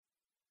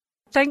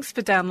Thanks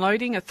for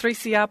downloading a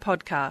 3CR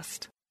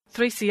podcast.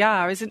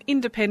 3CR is an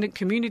independent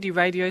community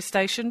radio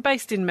station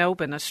based in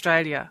Melbourne,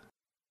 Australia.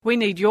 We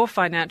need your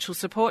financial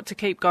support to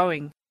keep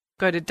going.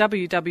 Go to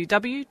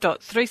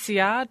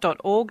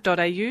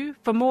www.3cr.org.au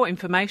for more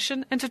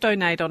information and to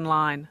donate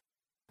online.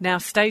 Now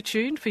stay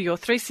tuned for your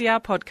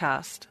 3CR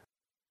podcast.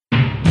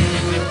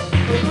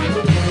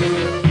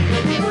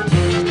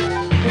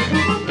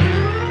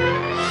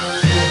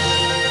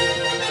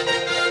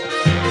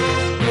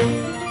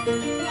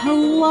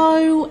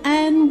 Hello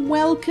and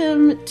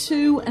welcome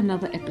to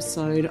another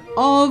episode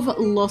of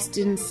Lost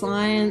in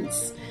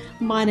Science.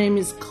 My name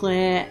is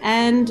Claire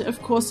and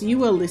of course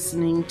you are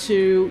listening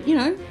to,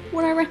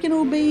 what I reckon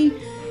will be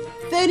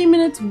 30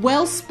 minutes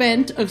well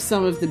spent of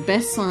some of the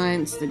best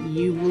science that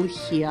you will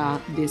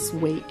hear this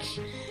week.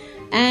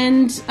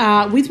 And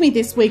with me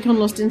this week on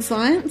Lost in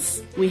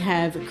Science, we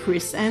have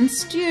Chris and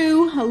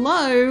Stu.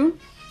 Hello.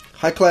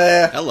 Hi,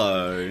 Claire.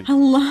 Hello.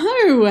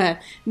 Hello.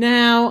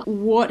 Now,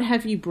 what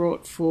have you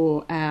brought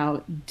for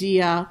our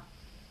dear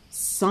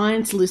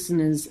science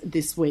listeners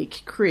this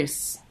week,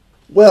 Chris?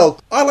 Well,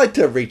 I like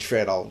to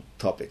retread old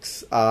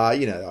topics. I'd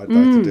like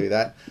to do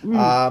that.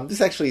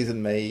 This actually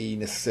isn't me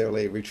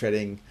necessarily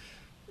retreading,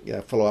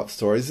 follow-up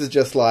stories. This is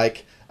just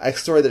like a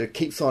story that it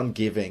keeps on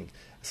giving.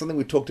 Something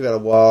we talked about a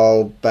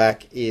while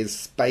back is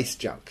space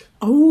junk.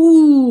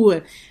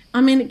 Oh,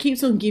 it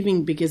keeps on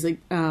giving because, we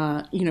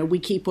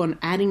keep on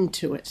adding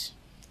to it.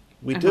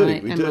 We do.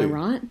 Am I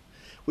right?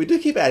 We do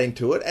keep adding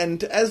to it,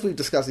 and as we've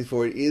discussed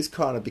before, it is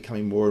kind of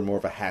becoming more and more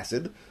of a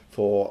hazard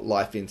for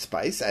life in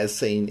space, as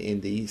seen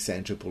in the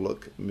Sandra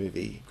Bullock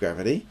movie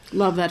Gravity.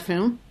 Love that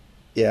film.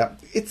 Yeah,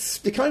 it's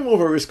becoming more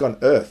of a risk on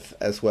Earth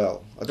as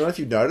well. I don't know if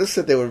you've noticed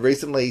that there were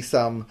recently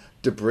some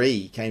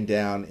debris came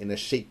down in a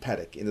sheep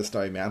paddock in the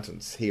Snowy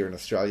Mountains here in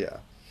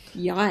Australia.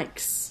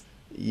 Yikes.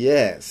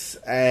 Yes,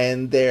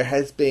 and there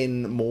has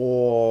been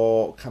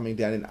more coming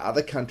down in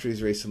other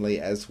countries recently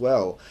as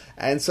well.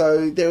 And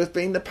so there has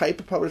been a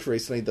paper published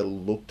recently that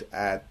looked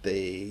at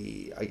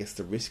the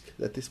risk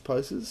that this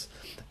poses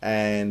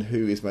and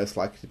who is most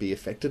likely to be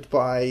affected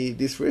by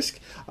this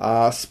risk.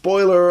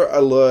 Spoiler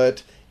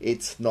alert,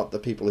 it's not the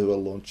people who are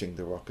launching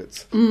the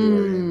rockets who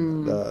are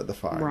in the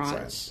firing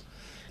zone.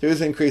 There is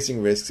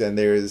increasing risks, and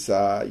there is,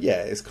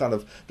 it's kind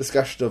of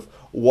discussion of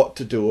what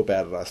to do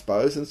about it, I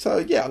suppose. And so,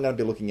 I'm going to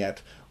be looking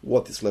at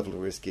what this level of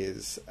risk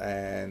is,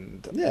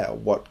 and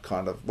what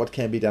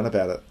can be done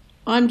about it.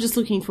 I'm just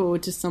looking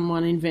forward to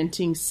someone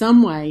inventing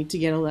some way to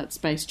get all that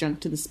space junk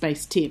to the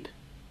space tip.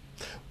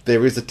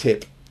 There is a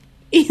tip.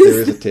 There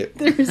is a tip.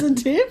 There is a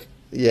tip?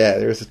 Yeah,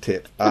 there is a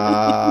tip,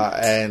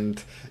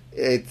 and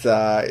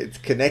it's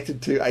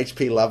connected to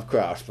H.P.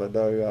 Lovecraft, but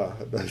no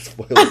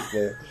spoilers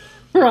there.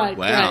 Right.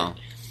 Wow. Right.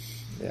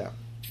 Yeah.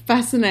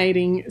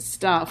 Fascinating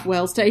stuff.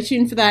 Well, stay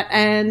tuned for that.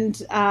 And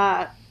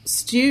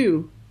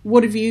Stu,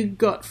 what have you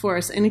got for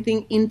us?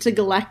 Anything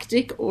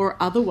intergalactic or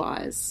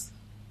otherwise?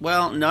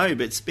 Well, no,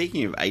 but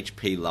speaking of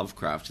H.P.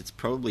 Lovecraft, it's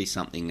probably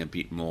something a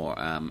bit more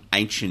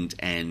ancient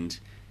and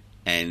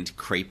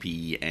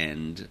creepy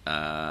and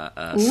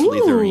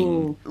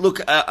slithering.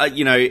 Look,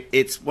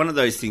 it's one of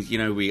those things.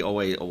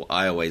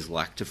 I always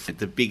like to find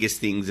the biggest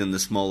things and the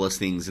smallest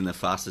things and the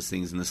fastest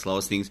things and the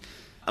slowest things.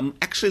 I'm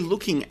actually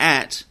looking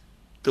at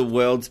the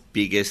world's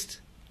biggest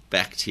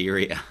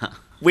bacteria,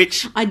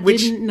 which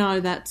didn't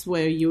know that's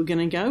where you were going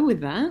to go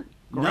with that.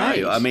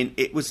 Great. No,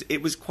 it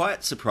was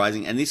quite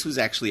surprising, and this was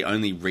actually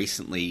only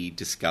recently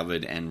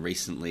discovered and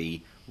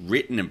recently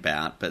written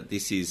about. But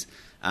this is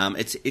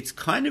it's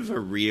kind of a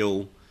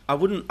real. I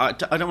don't want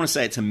to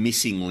say it's a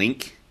missing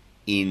link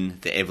in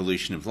the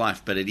evolution of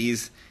life, but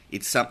it's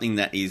something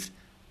that is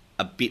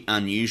a bit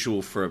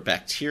unusual for a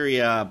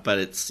bacteria, but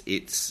it's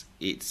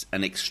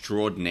an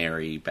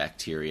extraordinary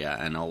bacteria,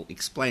 and I'll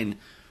explain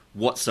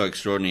what's so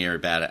extraordinary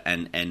about it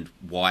and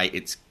why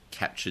it's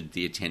captured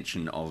the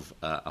attention of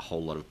a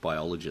whole lot of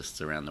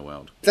biologists around the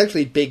world. It's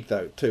actually big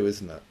though, too,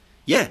 isn't it?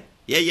 Yeah.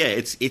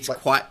 It's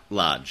quite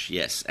large,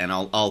 yes, and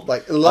I'll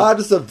large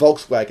as a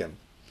Volkswagen.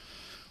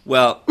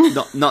 Well,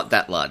 not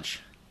that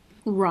large.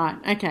 Right.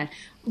 Okay.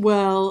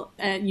 Well,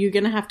 you're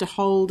going to have to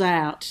hold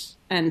out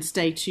and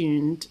stay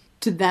tuned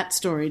to that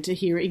story to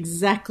hear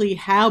exactly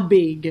how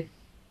big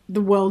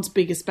the world's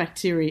biggest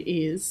bacteria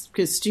is,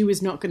 because Stu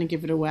is not going to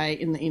give it away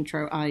in the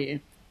intro, are you?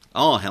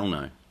 Oh, hell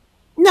no.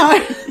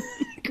 No.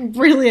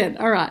 Brilliant.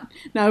 All right.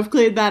 Now I've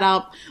cleared that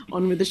up.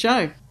 On with the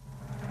show.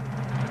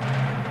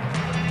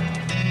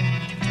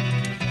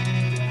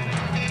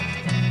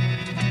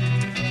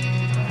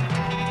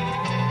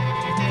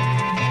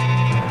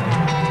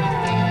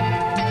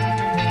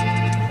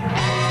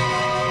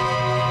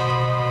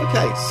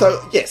 Okay,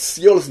 so yes,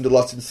 you're listening to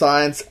Lost in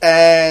Science,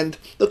 and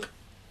look,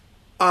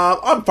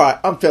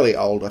 I'm fairly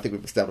old. I think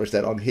we've established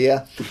that on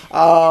here.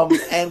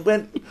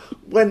 And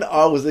when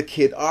I was a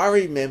kid, I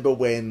remember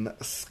when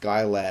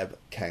Skylab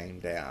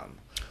came down.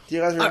 Do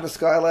you guys remember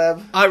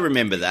Skylab? I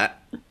remember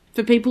that.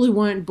 For people who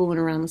weren't born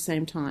around the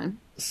same time.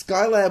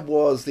 Skylab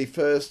was the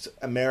first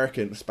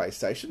American space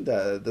station.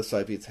 The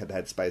Soviets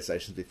had space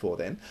stations before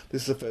then.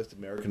 This is the first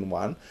American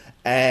one,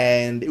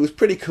 and it was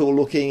pretty cool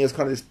looking. It was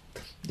kind of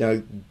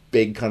this,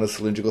 big kind of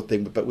cylindrical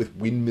thing, but with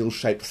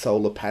windmill-shaped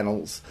solar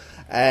panels.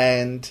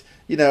 And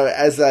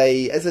as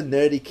a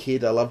nerdy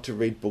kid, I loved to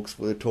read books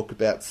where they talk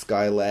about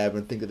Skylab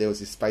and think that there was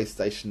this space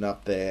station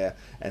up there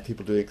and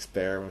people doing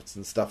experiments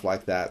and stuff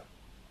like that.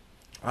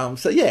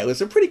 It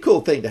was a pretty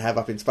cool thing to have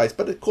up in space,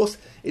 but of course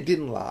it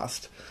didn't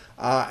last.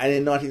 And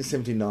in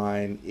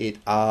 1979, it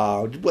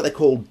what they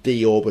call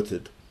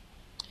deorbited.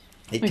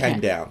 It came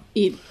down.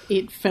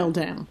 It fell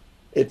down.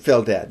 It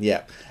fell down,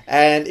 yeah.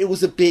 And it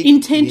was a big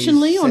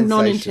intentionally or sensation.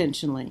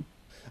 non-intentionally?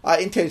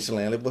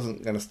 Intentionally, and it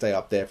wasn't going to stay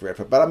up there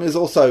forever. But I mean,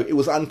 it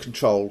was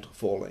uncontrolled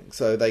falling.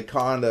 So they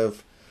tried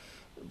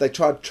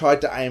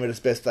to aim it as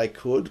best they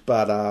could,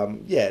 but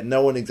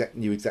no one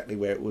knew exactly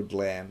where it would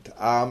land.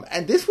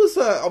 And this was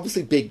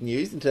obviously big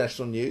news,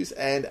 international news,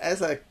 and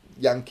as a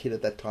young kid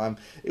at that time,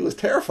 it was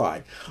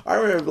terrifying. I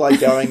remember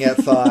going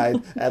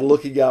outside and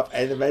looking up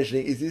and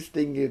imagining, is this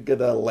thing going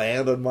to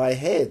land on my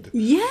head?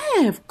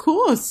 Yeah, of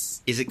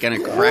course. Is it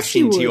going to crash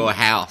into your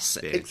house?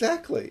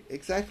 Exactly.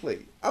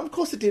 Of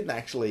course, it didn't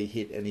actually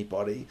hit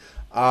anybody,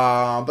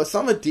 but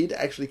some of it did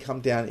actually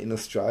come down in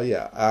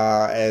Australia,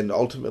 and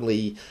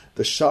ultimately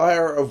the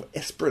Shire of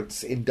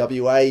Esperance in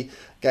WA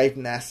gave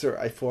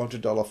NASA a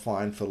 $400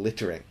 fine for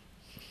littering.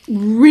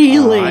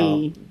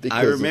 Really?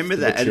 I remember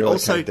that, and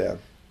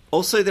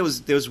also there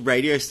was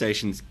radio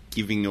stations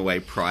giving away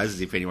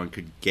prizes if anyone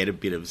could get a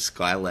bit of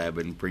Skylab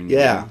and bring it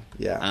in.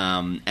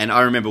 Yeah. And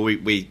I remember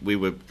we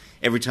were,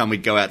 every time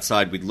we'd go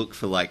outside, we'd look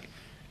for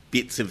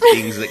bits of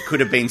things that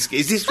could have been.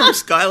 Is this from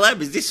Skylab?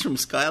 Is this from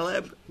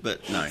Skylab?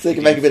 But no. So you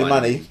can make a bit of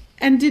money.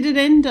 And did it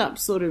end up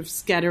sort of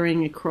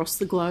scattering across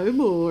the globe,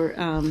 or?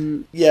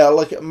 Yeah,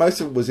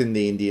 most of it was in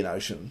the Indian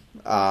Ocean,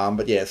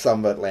 but yeah,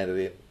 some of it landed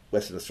in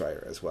Western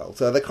Australia as well.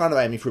 So they're kind of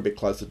aiming for a bit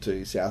closer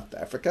to South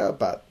Africa,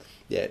 but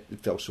yeah, it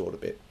fell short a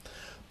bit.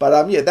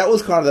 But that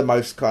was kind of the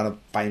most kind of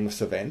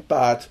famous event.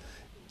 But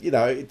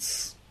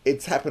it's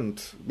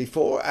happened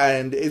before,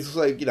 and it's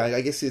like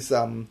I guess this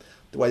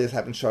the way this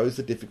happened shows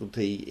the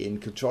difficulty in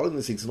controlling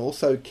these things and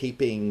also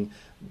keeping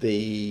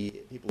the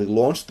people who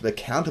launched them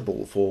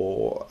accountable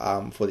for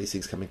these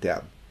things coming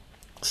down.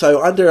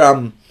 So under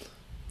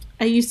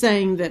Are you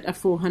saying that a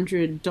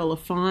 $400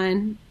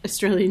 fine,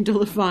 Australian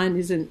dollar fine,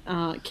 isn't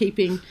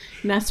keeping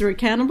NASA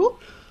accountable?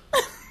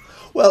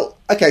 Well,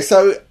 okay,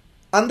 so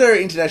under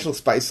international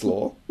space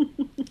law,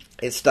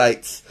 it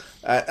states,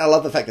 I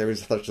love the fact there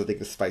is such a thing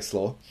as space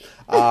law.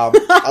 I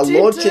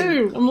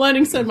do. I'm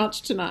learning so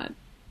much tonight.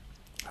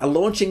 A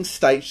launching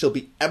state shall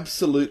be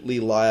absolutely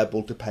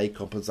liable to pay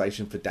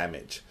compensation for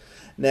damage.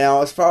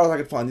 Now, as far as I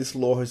can find, this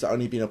law has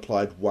only been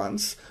applied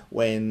once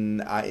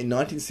when, in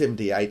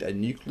 1978, a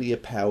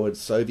nuclear-powered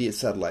Soviet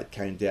satellite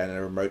came down in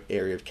a remote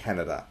area of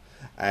Canada,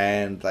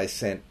 and they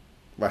sent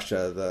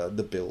Russia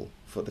the bill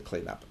for the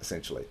cleanup,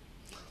 essentially.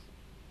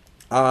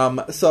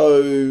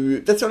 So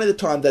that's only the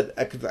time that,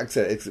 like I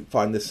said, I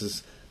find this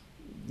is,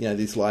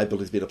 this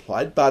liability has been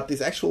applied, but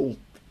there's actual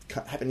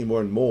happening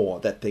more and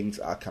more that things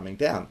are coming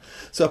down.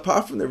 So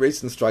apart from the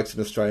recent strikes in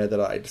Australia that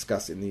I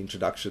discussed in the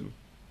introduction,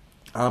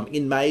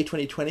 in May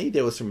 2020,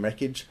 there was some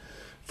wreckage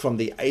from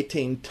the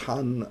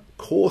 18-ton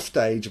core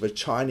stage of a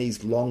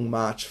Chinese Long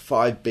March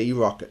 5B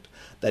rocket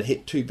that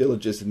hit 2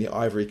 villages in the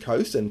Ivory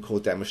Coast and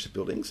caused damage to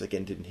buildings.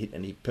 Again, didn't hit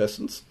any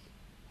persons.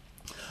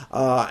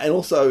 And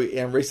also,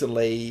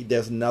 recently,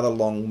 there's another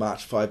Long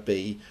March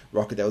 5B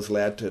rocket that was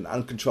allowed to an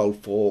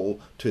uncontrolled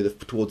fall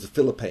towards the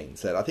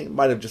Philippines. That I think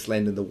might have just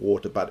landed in the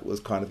water, but it was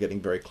kind of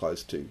getting very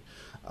close to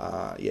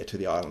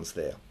the islands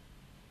there.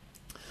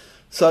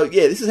 So,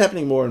 this is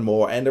happening more and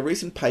more, and a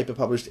recent paper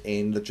published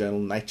in the journal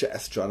Nature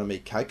Astronomy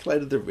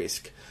calculated the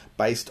risk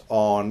based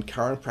on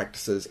current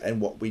practices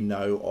and what we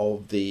know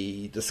of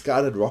the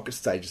discarded rocket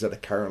stages that are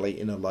currently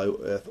in a low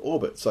Earth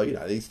orbit. So,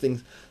 these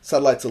things,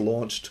 satellites are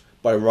launched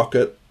by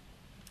rocket.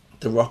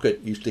 The rocket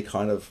usually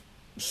kind of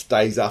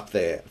stays up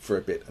there for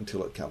a bit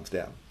until it comes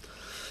down.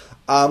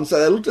 So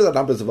they looked at the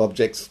numbers of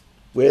objects,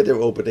 where they're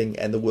orbiting,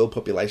 and the world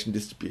population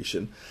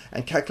distribution,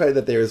 and calculated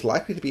that there is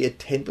likely to be a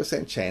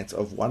 10% chance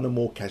of one or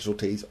more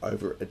casualties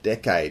over a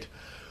decade,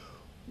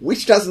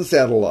 which doesn't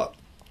sound a lot.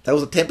 That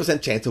was a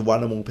 10% chance of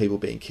one or more people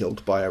being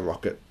killed by a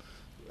rocket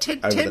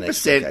over the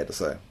next decade or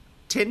so.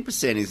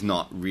 10% is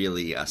not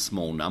really a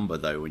small number,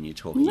 though, when you're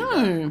talking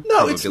about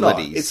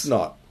probabilities. It's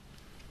not.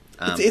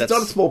 It's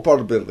not a small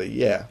probability,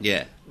 yeah.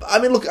 Yeah. I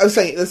mean, look, I'm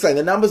saying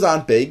the numbers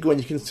aren't big when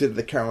you consider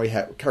they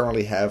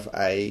currently have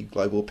a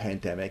global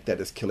pandemic that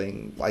is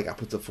killing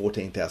upwards of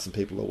 14,000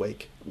 people a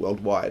week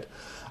worldwide.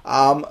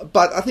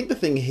 But I think the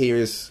thing here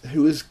is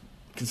who is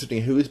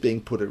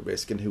being put at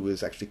risk and who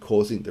is actually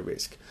causing the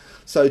risk.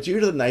 So due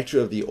to the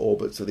nature of the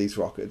orbits of these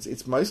rockets,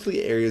 it's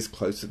mostly areas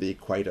close to the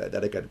equator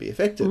that are going to be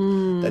affected.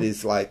 That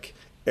is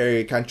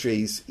area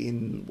countries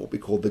in what we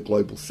call the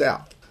global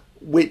south,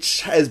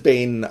 which has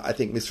been, I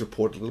think,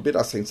 misreported a little bit.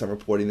 I've seen some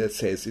reporting that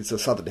says it's the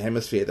southern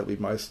hemisphere that we're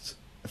most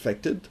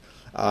affected.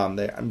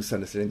 They're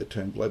misunderstanding the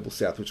term Global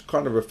South, which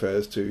kind of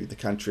refers to the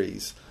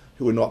countries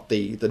who are not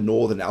the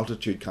northern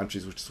altitude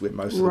countries, which is where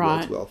most of the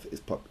world's wealth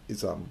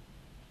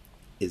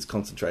is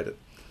concentrated.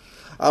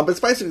 But it's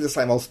basically the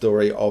same old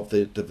story of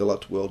the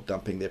developed world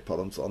dumping their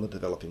problems on the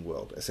developing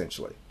world,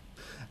 essentially.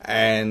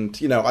 And,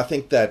 I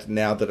think that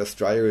now that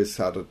Australia has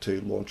started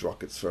to launch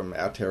rockets from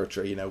our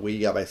territory, we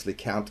basically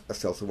count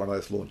ourselves as one of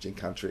those launching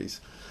countries.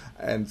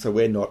 And so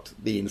we're not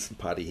the innocent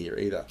party here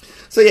either.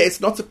 So yeah,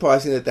 it's not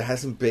surprising that there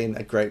hasn't been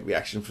a great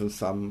reaction from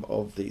some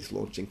of these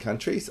launching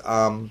countries.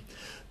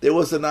 There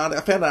was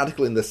I found an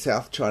article in the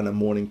South China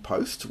Morning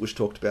Post which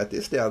talked about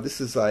this. Now,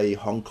 this is a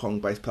Hong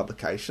Kong-based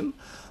publication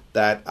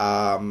that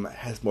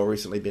has more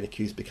recently been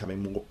accused of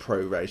becoming more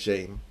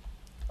pro-regime.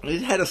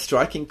 It had a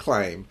striking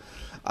claim.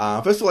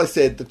 First of all, I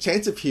said the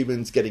chance of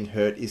humans getting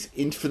hurt is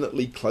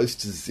infinitely close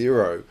to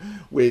zero,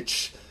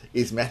 which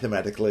is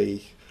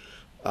mathematically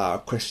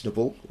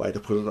questionable way to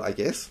put it, I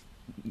guess.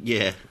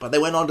 Yeah. But they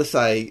went on to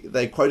say,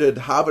 they quoted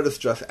Harvard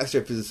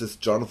astrophysicist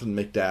Jonathan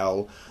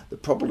McDowell, the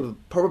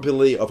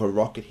probability of a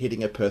rocket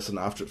hitting a person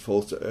after it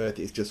falls to Earth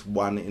is just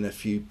 1 in a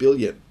few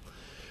billion,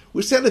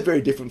 which sounded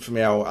very different from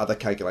our other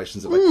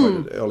calculations that I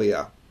quoted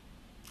earlier.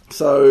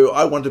 So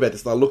I wondered about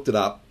this and I looked it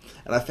up,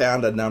 and I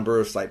found a number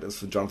of statements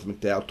from Jonathan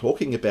McDowell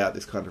talking about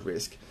this kind of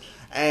risk.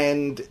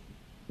 And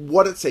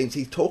what it seems,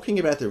 he's talking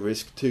about the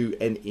risk to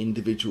an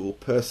individual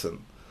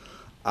person.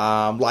 Me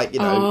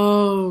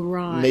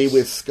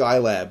with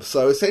Skylab.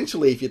 So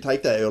essentially, if you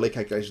take that early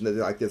calculation,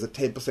 that there's a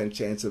 10%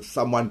 chance of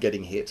someone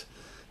getting hit.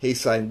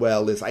 He's saying,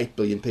 well, there's 8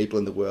 billion people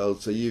in the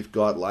world, so you've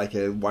got like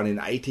a 1 in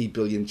 80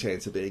 billion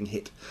chance of being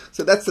hit.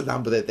 So that's the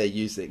number that they're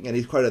using, and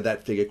he's quoted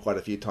that figure quite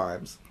a few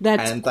times.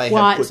 That's and they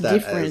quite have put that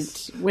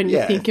different when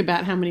you think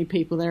about how many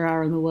people there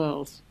are in the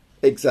world.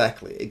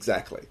 Exactly.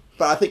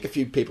 But I think a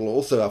few people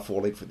also are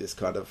falling for this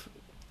kind of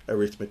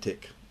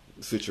arithmetic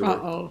switcheroo.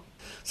 Uh-oh.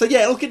 So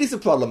yeah, look, it is a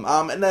problem.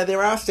 And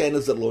there are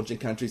standards that launching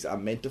countries are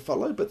meant to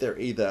follow, but they're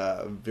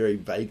either very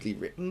vaguely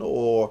written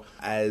or,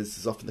 as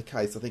is often the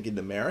case, I think in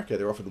America,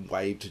 they're often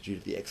waived due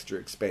to the extra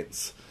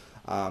expense.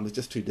 It's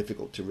just too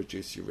difficult to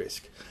reduce your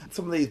risk.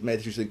 Some of these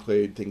measures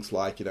include things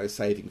like,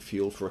 saving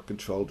fuel for a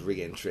controlled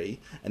re-entry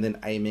and then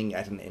aiming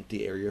at an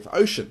empty area of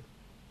ocean.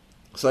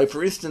 So,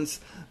 for instance,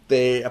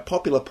 a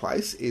popular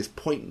place is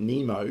Point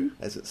Nemo,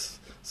 as it's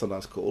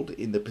sometimes called,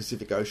 in the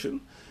Pacific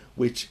Ocean,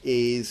 which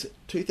is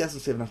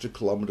 2,700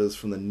 kilometres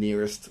from the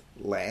nearest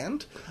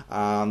land.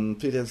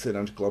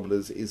 2,700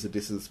 kilometres is the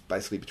distance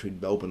basically between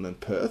Melbourne and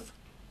Perth.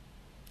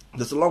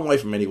 It's a long way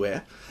from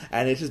anywhere,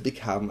 and it has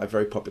become a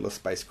very popular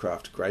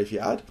spacecraft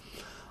graveyard.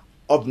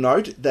 Of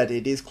note that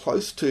it is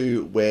close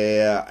to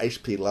where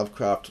H.P.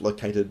 Lovecraft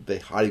located the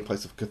hiding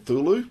place of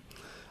Cthulhu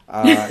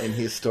in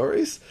his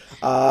stories.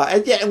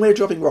 And we're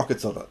dropping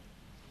rockets on it.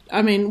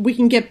 I mean, we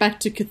can get back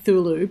to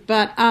Cthulhu,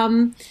 but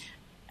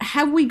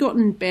have we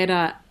gotten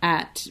better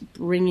at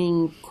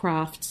bringing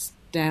crafts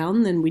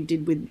down than we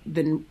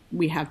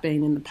have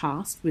been in the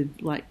past with,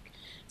 like,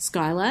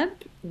 Skylab?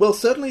 Well,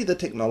 certainly the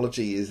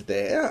technology is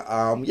there.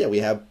 We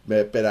have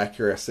better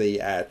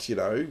accuracy at,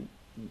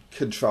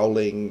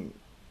 controlling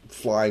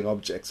flying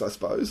objects, I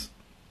suppose.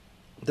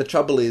 The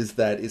trouble is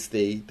that it's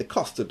the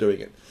cost of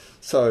doing it.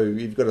 So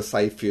you've got to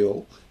save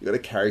fuel. You've got to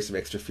carry some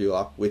extra fuel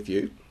up with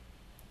you.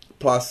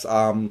 Plus,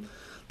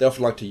 they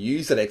often like to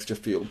use that extra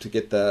fuel to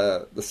get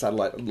the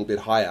satellite a little bit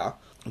higher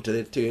to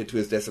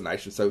its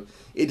destination. So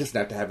it doesn't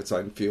have to have its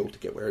own fuel to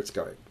get where it's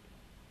going.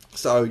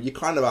 So you're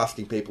kind of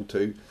asking people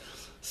to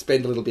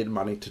spend a little bit of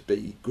money to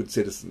be good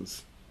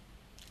citizens.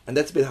 And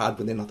that's a bit hard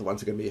when they're not the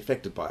ones who are going to be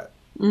affected by it.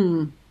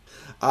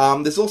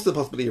 There's also the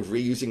possibility of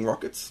reusing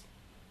rockets.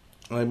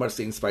 I might have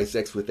seen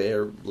SpaceX with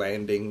their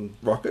landing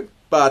rocket.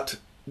 But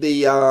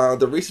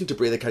the recent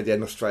debris that came down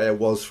in Australia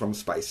was from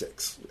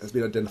SpaceX, has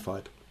been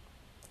identified.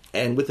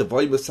 And with the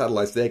volume of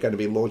satellites they're going to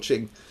be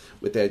launching,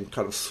 with their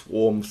kind of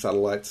swarm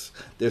satellites,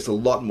 there's a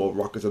lot more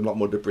rockets and a lot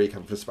more debris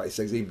coming from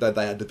SpaceX, even though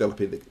they are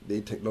developing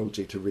the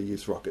technology to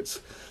reuse rockets.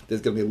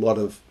 There's going to be a lot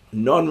of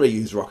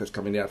non-reused rockets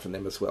coming out from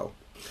them as well.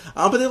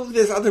 But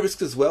there's other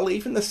risks as well.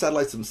 Even the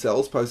satellites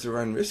themselves pose their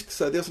own risks.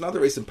 So there's another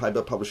recent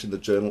paper published in the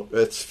journal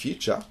Earth's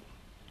Future,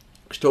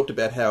 which talked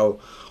about how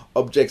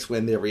objects,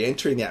 when they're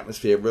re-entering the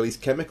atmosphere, release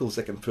chemicals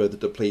that can further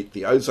deplete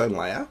the ozone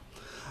layer.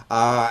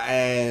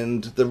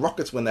 And the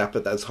rockets, when they're up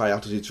at those high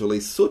altitudes,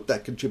 release soot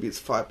that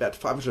contributes about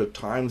 500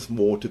 times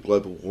more to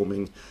global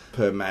warming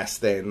per mass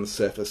than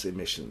surface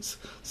emissions.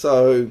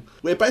 So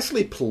we're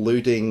basically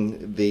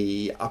polluting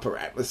the upper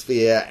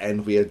atmosphere,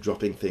 and we are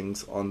dropping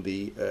things on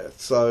the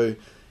Earth. So,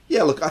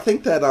 yeah, look, I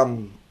think that,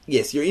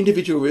 yes, your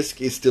individual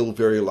risk is still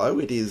very low.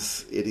 It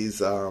is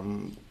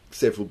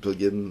several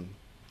billion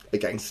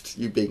against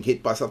you being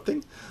hit by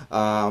something.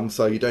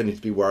 So you don't need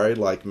to be worried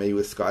like me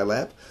with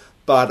Skylab.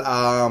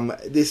 But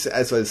this,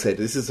 as I said,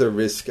 this is a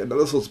risk and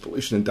other sorts of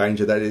pollution and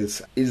danger that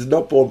is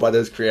not borne by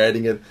those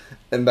creating it,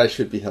 and they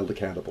should be held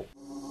accountable.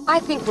 I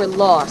think we're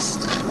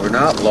lost. We're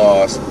not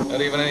lost.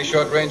 Not even any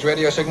short-range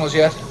radio signals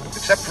yet?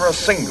 Except for a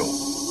single,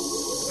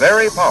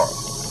 very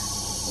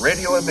powerful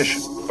radio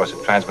emission. Of course,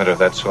 a transmitter of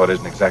that sort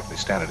isn't exactly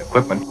standard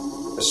equipment.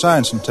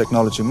 Science and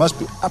technology must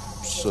be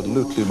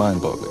absolutely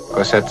mind-boggling. Of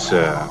course, it's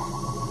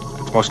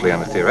mostly on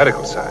the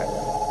theoretical side.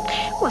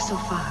 Well, so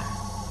far.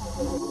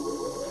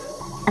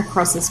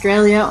 Across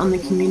Australia on the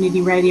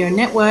Community Radio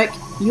Network,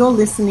 you're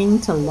listening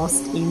to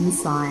Lost in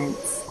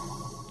Science.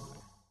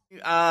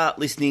 You are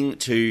listening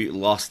to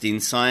Lost in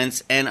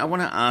Science, and I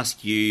want to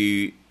ask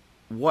you,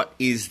 what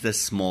is the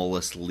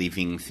smallest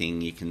living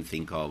thing you can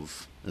think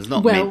of? It's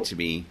not meant to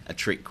be a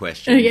trick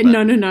question.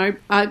 No.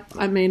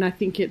 I mean, I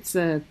think it's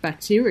a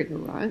bacteria,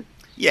 right?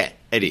 Yeah,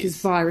 it is. Because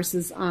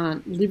viruses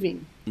aren't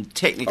living.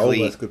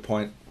 Technically, that's a good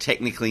point.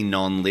 Technically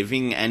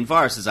non-living, and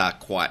viruses are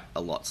quite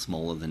a lot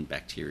smaller than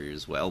bacteria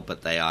as well,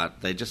 but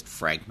they're just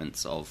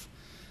fragments of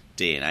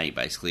DNA,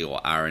 basically,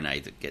 or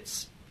RNA that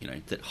gets,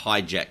 that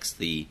hijacks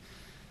the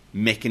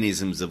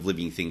mechanisms of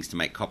living things to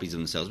make copies of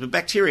themselves. But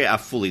bacteria are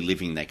fully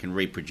living. They can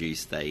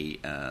reproduce. They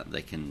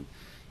can,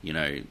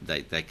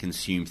 they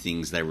consume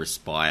things. They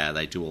respire.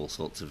 They do all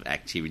sorts of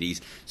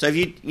activities. So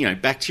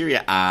if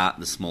bacteria are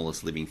the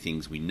smallest living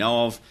things we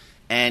know of,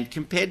 and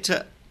compared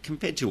to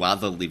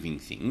other living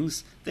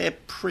things, they're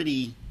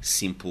pretty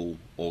simple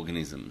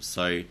organisms.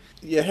 So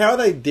yeah, how are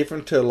they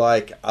different to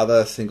like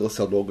other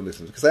single-celled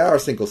organisms? Because they are a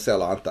single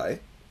cell, aren't they?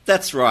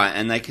 That's right,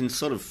 and they can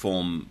sort of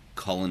form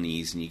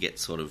colonies, and you get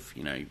sort of,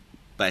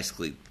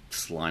 basically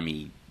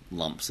slimy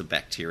lumps of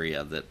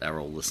bacteria that are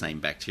all the same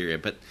bacteria.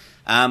 But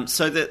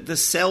so the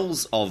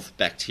cells of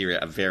bacteria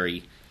are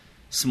very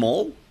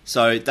small.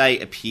 So they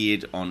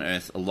appeared on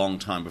Earth a long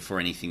time before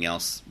anything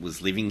else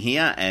was living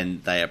here,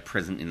 and they are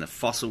present in the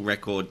fossil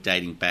record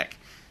dating back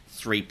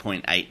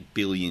 3.8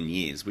 billion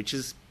years, which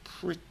is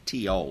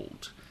pretty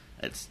old.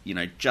 It's,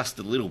 just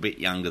a little bit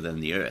younger than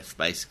the Earth,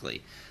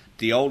 basically.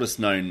 The oldest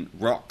known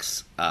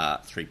rocks are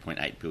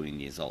 3.8 billion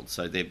years old,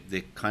 so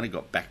they've kind of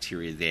got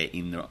bacteria there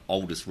in the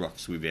oldest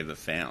rocks we've ever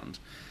found.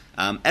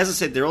 As I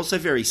said, they're also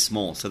very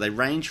small, so they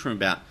range from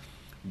about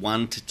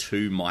 1 to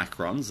 2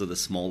 microns are the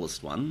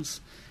smallest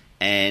ones,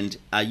 and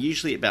are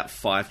usually about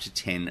 5 to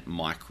 10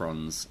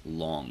 microns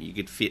long. You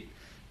could fit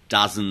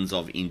dozens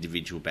of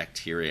individual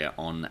bacteria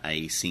on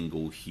a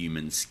single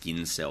human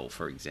skin cell,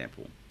 for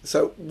example.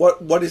 So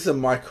what is a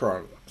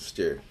micron,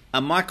 Stu?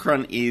 A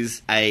micron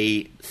is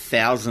a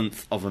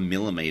thousandth of a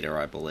millimetre,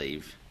 I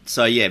believe.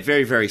 So yeah,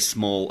 very, very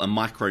small. A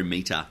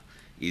micrometre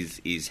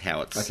is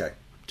how it's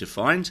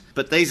defined.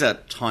 But these are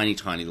tiny,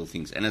 tiny little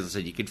things. And as I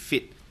said, you could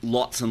fit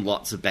lots and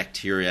lots of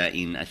bacteria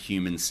in a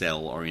human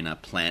cell or in a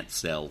plant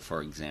cell,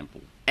 for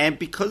example. And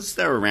because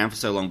they were around for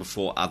so long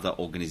before other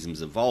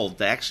organisms evolved,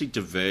 they actually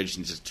diverged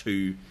into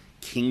 2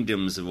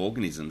 kingdoms of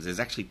organisms. There's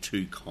actually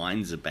 2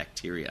 kinds of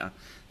bacteria.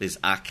 There's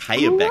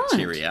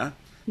archaeobacteria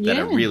that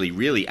are really,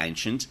 really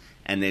ancient,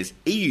 and there's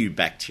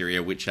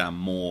eubacteria, which are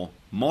more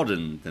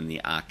modern than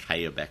the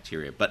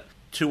archaeobacteria. But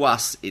to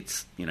us,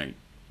 it's,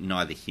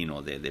 neither here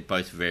nor there. They're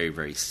both very,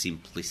 very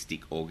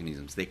simplistic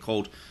organisms. They're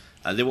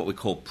what we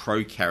call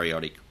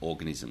prokaryotic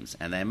organisms,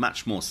 and they're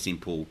much more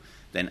simple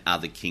than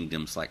other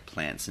kingdoms like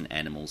plants and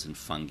animals and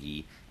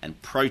fungi and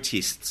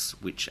protists,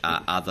 which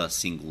are other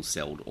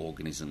single-celled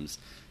organisms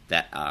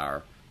that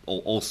are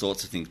all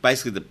sorts of things.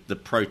 Basically, the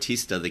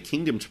protista, the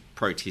kingdom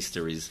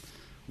protista, is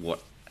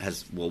what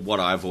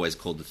I've always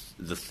called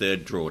the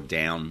third draw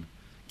down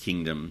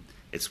kingdom.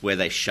 It's where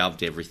they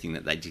shoved everything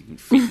that they didn't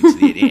fit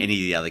into any of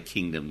the other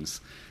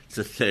kingdoms. It's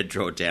the third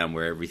draw down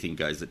where everything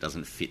goes that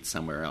doesn't fit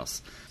somewhere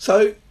else.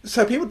 So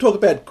people talk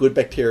about good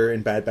bacteria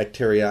and bad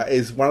bacteria.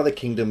 Is one of the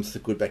kingdoms the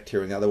good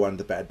bacteria and the other one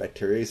the bad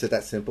bacteria? Is it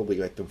that simple? We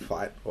let them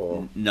fight,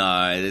 or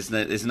no? There's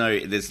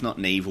not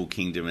an evil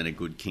kingdom and a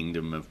good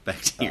kingdom of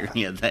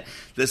bacteria.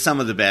 There's some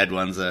of the bad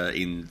ones are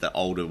in the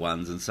older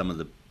ones, and some of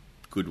the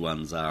good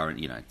ones are.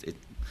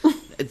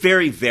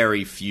 Very,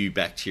 very few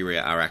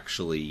bacteria are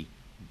actually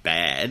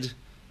bad.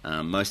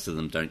 Most of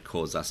them don't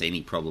cause us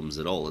any problems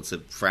at all. It's a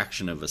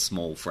fraction of a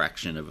small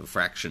fraction of a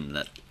fraction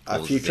that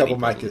a few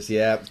troublemakers.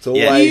 Yeah, it's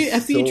always a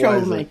few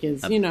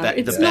troublemakers.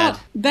 It's not.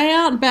 They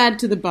aren't bad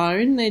to the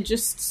bone. They're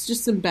just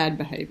some bad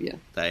behaviour.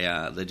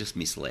 They're just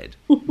misled.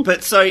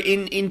 But so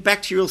in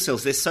bacterial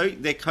cells, they're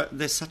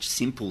such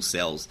simple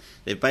cells.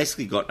 They've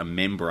basically got a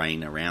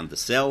membrane around the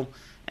cell,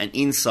 and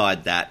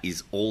inside that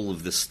is all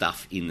of the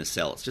stuff in the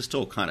cell. It's just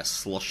all kind of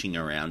sloshing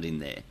around in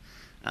there.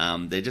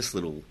 They're just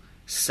little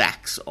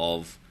sacks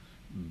of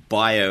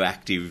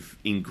bioactive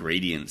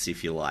ingredients,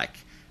 if you like,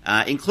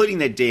 including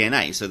their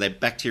DNA. So their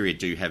bacteria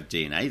do have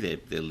DNA.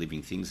 They're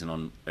living things, and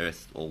on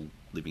Earth, all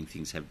living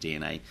things have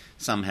DNA.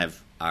 Some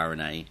have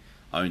RNA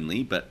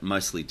only, but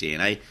mostly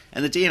DNA.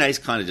 And the DNA is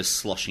kind of just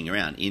sloshing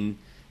around. In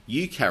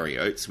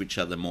eukaryotes, which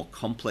are the more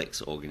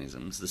complex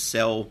organisms, the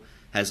cell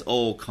has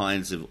all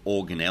kinds of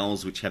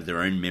organelles which have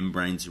their own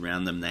membranes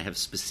around them. They have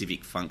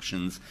specific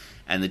functions,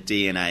 and the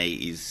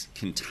DNA is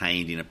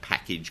contained in a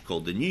package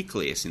called the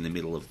nucleus in the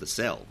middle of the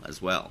cell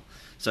as well.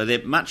 So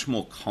they're much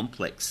more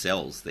complex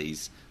cells,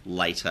 these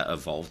later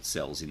evolved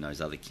cells in those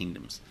other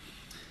kingdoms.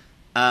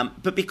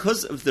 But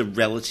because of the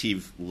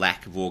relative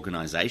lack of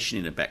organisation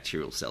in a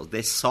bacterial cell,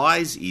 their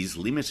size is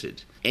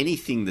limited.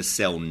 Anything the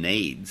cell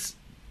needs,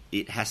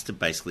 it has to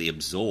basically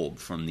absorb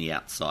from the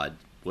outside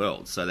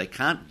world. So they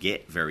can't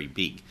get very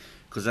big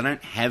because they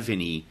don't have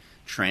any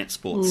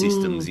transport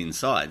systems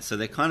inside. So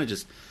they're kind of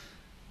just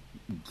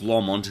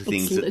glom onto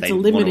things that they want to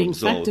absorb. It's a limiting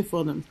factor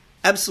for them.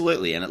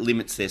 Absolutely, and it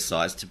limits their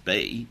size to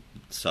be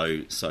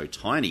so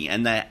tiny.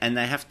 And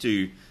they have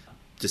to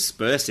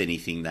disperse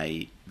anything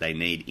they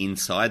need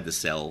inside the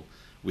cell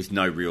with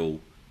no real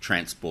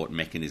transport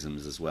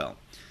mechanisms as well.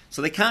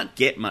 So they can't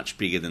get much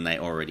bigger than they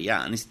already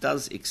are, and this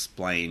does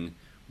explain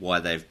why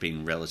they've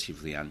been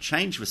relatively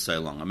unchanged for so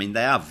long. I mean,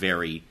 they are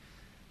very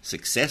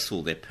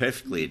successful, they're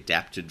perfectly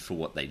adapted for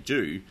what they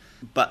do,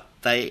 but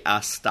they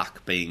are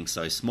stuck being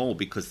so small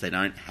because they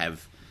don't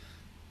have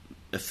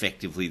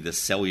effectively the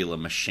cellular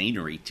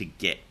machinery to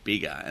get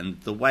bigger.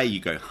 And the way you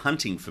go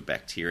hunting for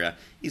bacteria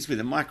is with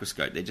a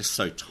microscope. They're just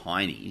so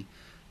tiny,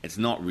 it's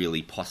not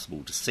really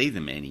possible to see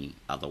them any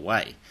other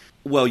way.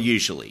 Well,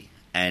 usually.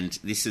 And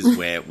this is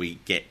where we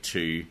get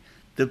to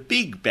the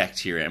big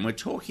bacteria, and we're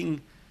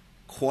talking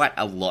quite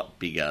a lot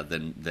bigger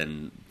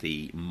than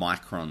the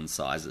micron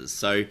sizes.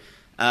 So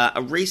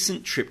a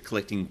recent trip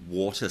collecting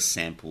water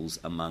samples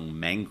among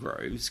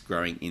mangroves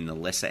growing in the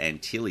Lesser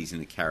Antilles in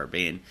the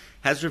Caribbean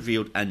has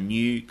revealed a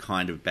new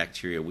kind of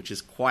bacteria which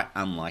is quite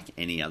unlike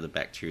any other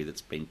bacteria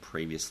that's been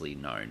previously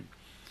known.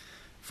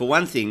 For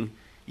one thing,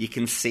 you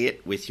can see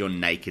it with your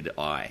naked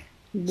eye.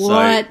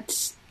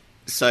 What?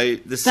 So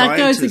the that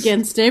goes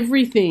against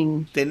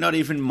everything. They're not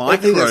even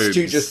microbes. Everything that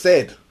Stu just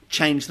said.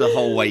 Change the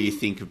whole way you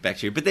think of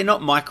bacteria. But they're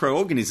not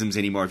microorganisms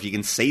anymore if you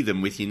can see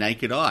them with your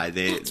naked eye.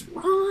 That's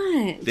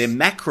right. They're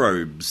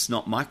macrobes,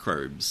 not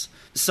microbes.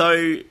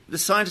 So the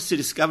scientists who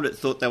discovered it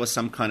thought they were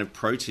some kind of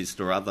protist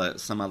or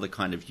some other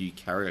kind of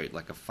eukaryote,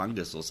 like a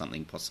fungus or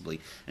something possibly,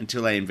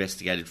 until they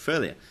investigated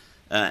further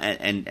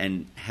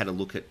and had a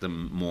look at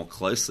them more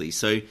closely.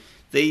 So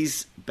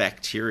these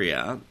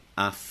bacteria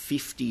are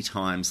 50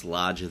 times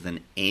larger than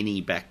any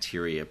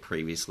bacteria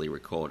previously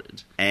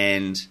recorded.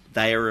 And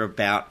they are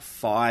about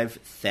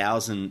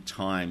 5,000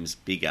 times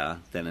bigger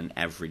than an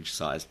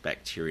average-sized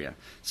bacteria.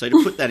 So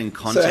to put that in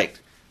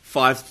context,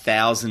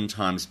 5,000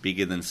 times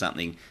bigger than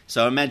something.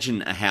 So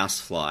imagine a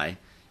housefly,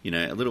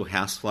 a little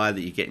housefly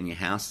that you get in your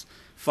house.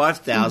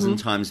 5,000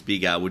 times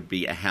bigger would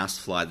be a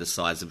housefly the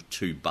size of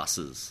 2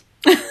 buses.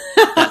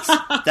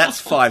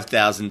 That's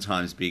 5,000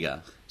 times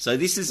bigger. So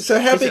this is. So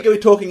how big are we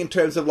talking in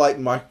terms of like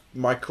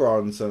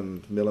microns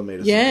and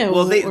millimeters? Yeah,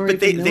 well, these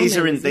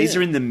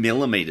are in the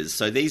millimeters.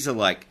 So these are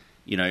like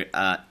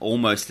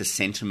almost a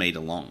centimeter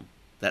long.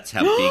 That's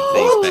how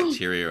big these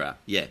bacteria are.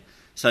 Yeah.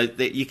 So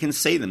you can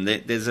see them.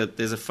 There's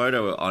a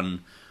photo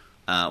on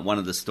one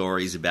of the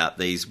stories about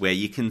these where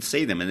you can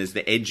see them, and there's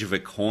the edge of a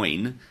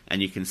coin,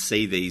 and you can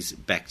see these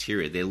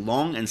bacteria. They're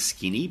long and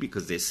skinny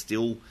because they're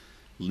still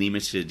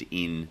limited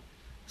in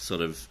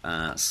sort of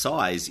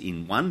size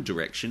in one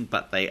direction,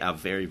 but they are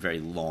very, very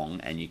long,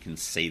 and you can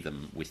see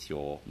them with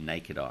your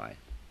naked eye.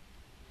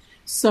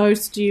 So,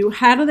 Stu,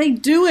 how do they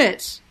do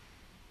it?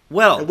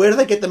 Well, and where do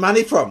they get the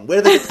money from?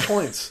 Where do they get the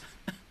coins?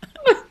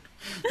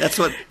 That's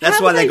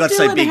why they got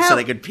so big, so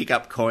they could pick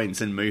up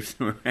coins and move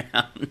them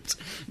around.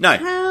 No.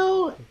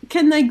 How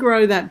can they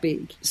grow that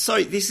big?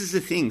 So this is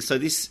the thing. So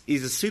this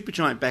is a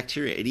supergiant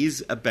bacteria. It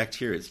is a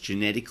bacteria. It's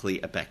genetically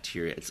a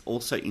bacteria. It's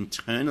also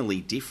internally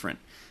different.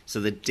 So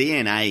the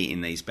DNA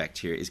in these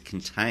bacteria is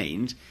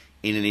contained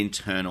in an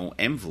internal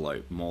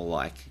envelope, more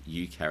like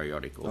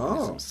eukaryotic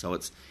organisms. So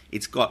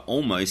it's got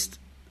almost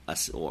a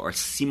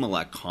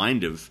similar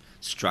kind of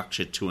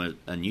structure to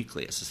a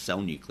nucleus, a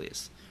cell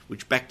nucleus,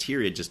 which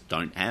bacteria just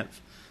don't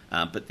have,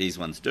 but these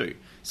ones do.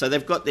 So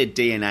they've got their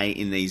DNA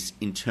in these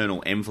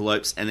internal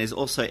envelopes, and there's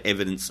also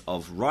evidence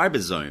of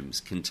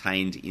ribosomes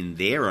contained in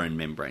their own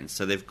membranes.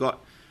 So they've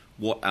got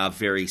what are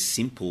very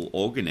simple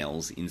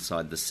organelles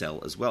inside the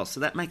cell as well.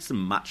 So that makes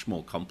them much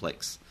more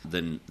complex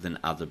than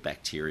other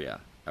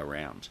bacteria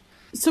around.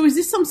 So is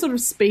this some sort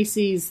of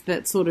species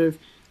that's sort of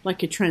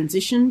like a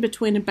transition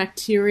between a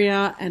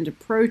bacteria and a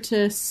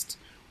protist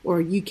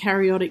or a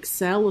eukaryotic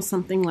cell or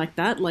something like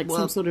that? Like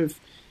some sort of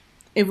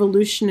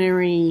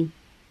evolutionary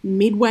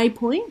midway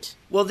point?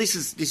 Well, this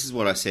is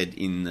what I said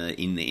in the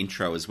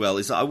intro as well,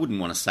 is I wouldn't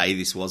want to say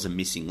this was a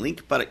missing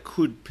link, but it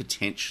could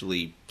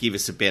potentially give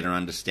us a better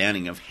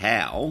understanding of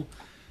how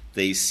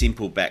these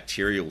simple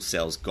bacterial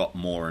cells got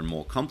more and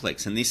more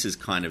complex. And this is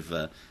kind of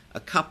a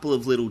couple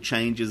of little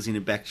changes in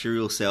a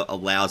bacterial cell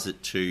allows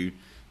it to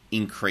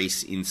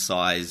increase in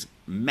size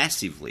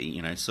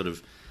massively, sort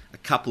of a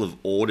couple of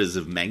orders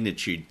of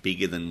magnitude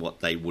bigger than what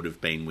they would have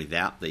been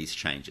without these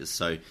changes.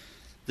 So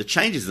the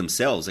changes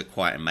themselves are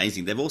quite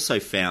amazing. They've also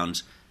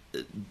found,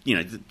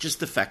 just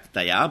the fact that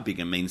they are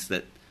bigger means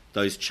that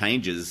those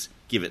changes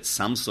give it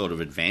some sort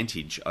of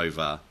advantage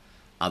over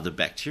other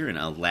bacteria and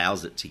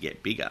allows it to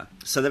get bigger.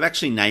 So they've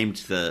actually named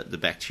the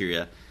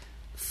bacteria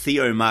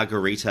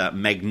Theomargarita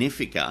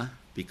magnifica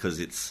because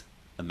it's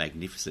a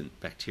magnificent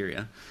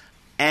bacteria.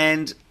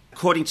 And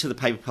according to the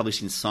paper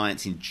published in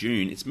Science in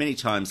June, it's many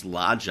times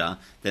larger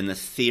than the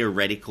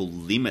theoretical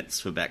limits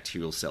for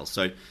bacterial cells.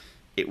 So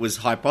it was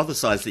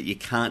hypothesized that you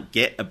can't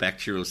get a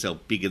bacterial cell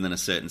bigger than a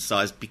certain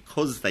size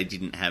because they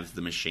didn't have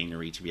the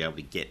machinery to be able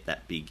to get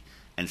that big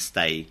and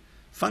stay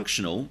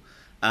functional,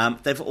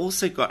 they've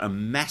also got a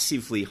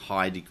massively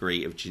high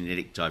degree of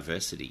genetic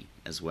diversity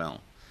as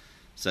well.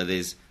 So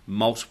there's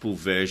multiple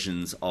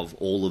versions of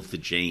all of the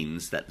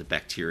genes that the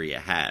bacteria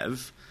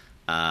have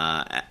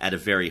at a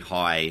very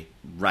high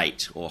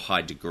rate or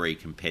high degree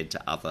compared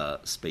to other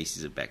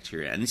species of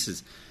bacteria. And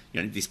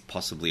this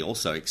possibly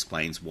also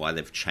explains why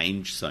they've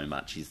changed so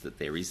much, is that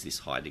there is this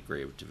high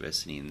degree of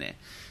diversity in there.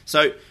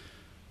 So,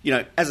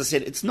 as I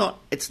said, it's not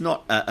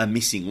a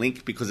missing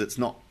link, because it's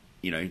not,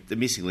 the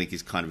missing link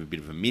is kind of a bit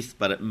of a myth,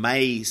 but it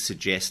may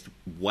suggest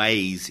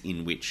ways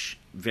in which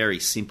very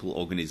simple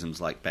organisms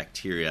like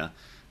bacteria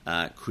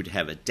could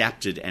have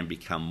adapted and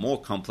become more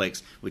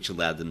complex, which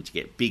allowed them to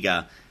get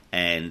bigger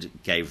and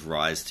gave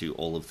rise to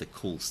all of the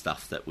cool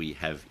stuff that we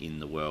have in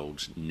the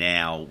world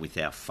now, with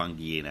our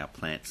fungi and our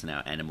plants and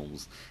our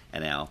animals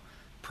and our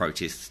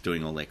protists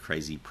doing all their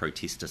crazy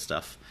protista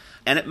stuff.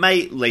 And it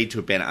may lead to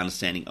a better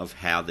understanding of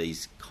how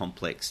these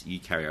complex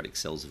eukaryotic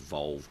cells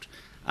evolved,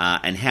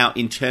 and how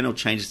internal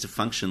changes to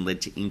function led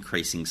to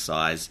increasing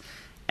size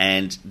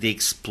and the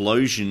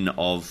explosion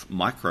of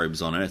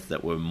microbes on Earth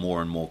that were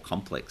more and more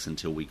complex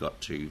until we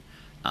got to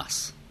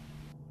us.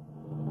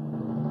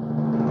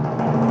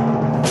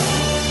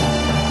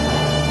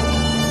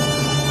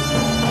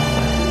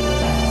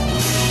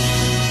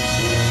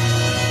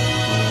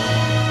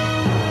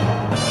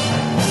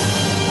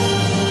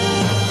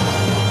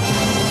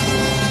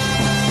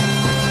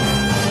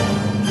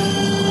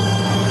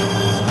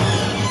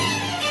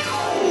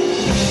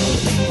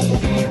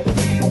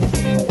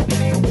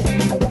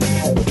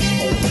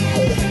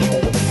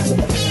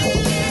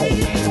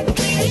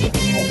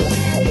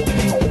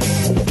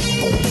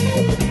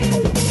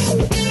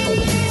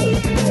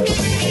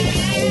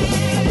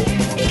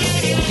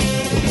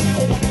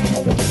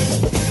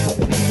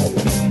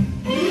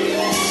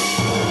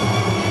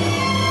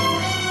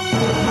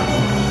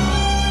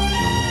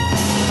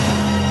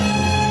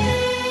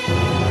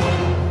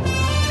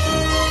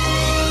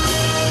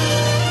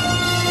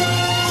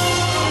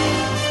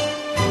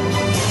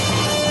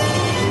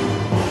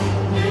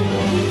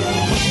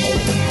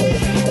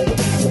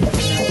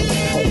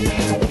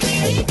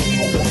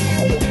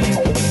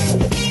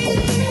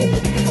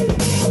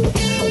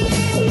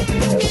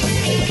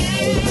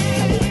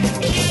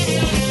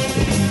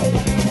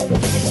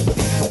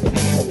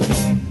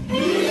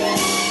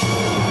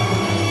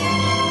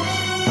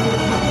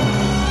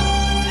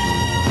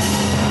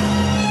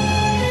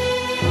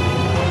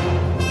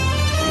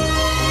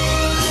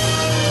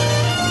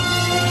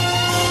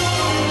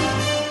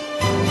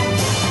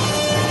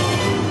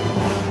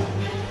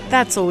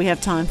 That's all we have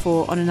time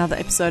for on another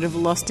episode of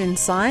Lost in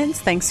Science.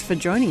 Thanks for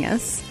joining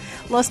us.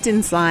 Lost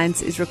in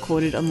Science is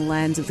recorded on the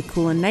lands of the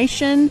Kulin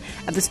Nation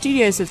at the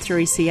studios of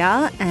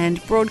 3CR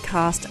and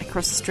broadcast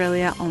across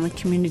Australia on the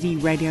Community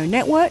Radio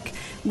Network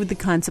with the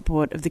kind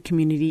support of the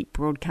Community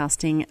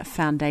Broadcasting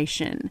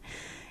Foundation.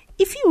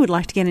 If you would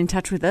like to get in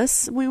touch with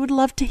us, we would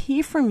love to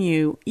hear from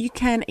you. You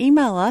can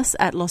email us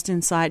at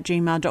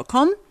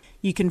lostinsight@gmail.com.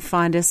 You can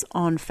find us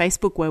on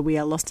Facebook, where we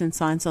are Lost in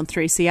Science on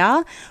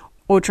 3CR,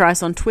 or try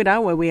us on Twitter,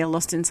 where we are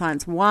Lost in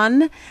Science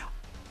 1,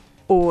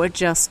 or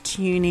just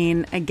tune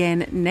in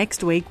again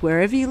next week,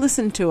 wherever you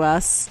listen to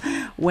us,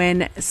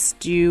 when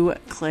Stu,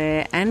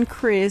 Claire and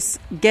Chris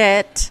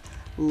get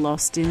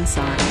Lost in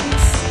Science.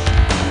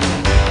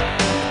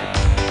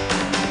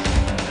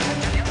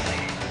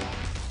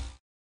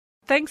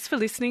 Thanks for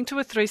listening to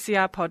a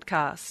 3CR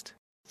podcast.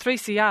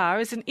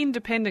 3CR is an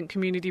independent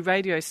community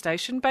radio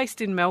station based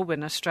in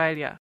Melbourne,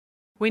 Australia.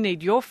 We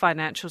need your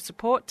financial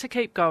support to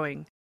keep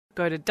going.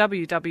 Go to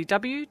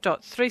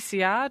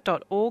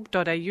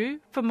www.3cr.org.au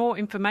for more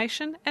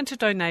information and to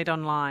donate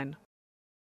online.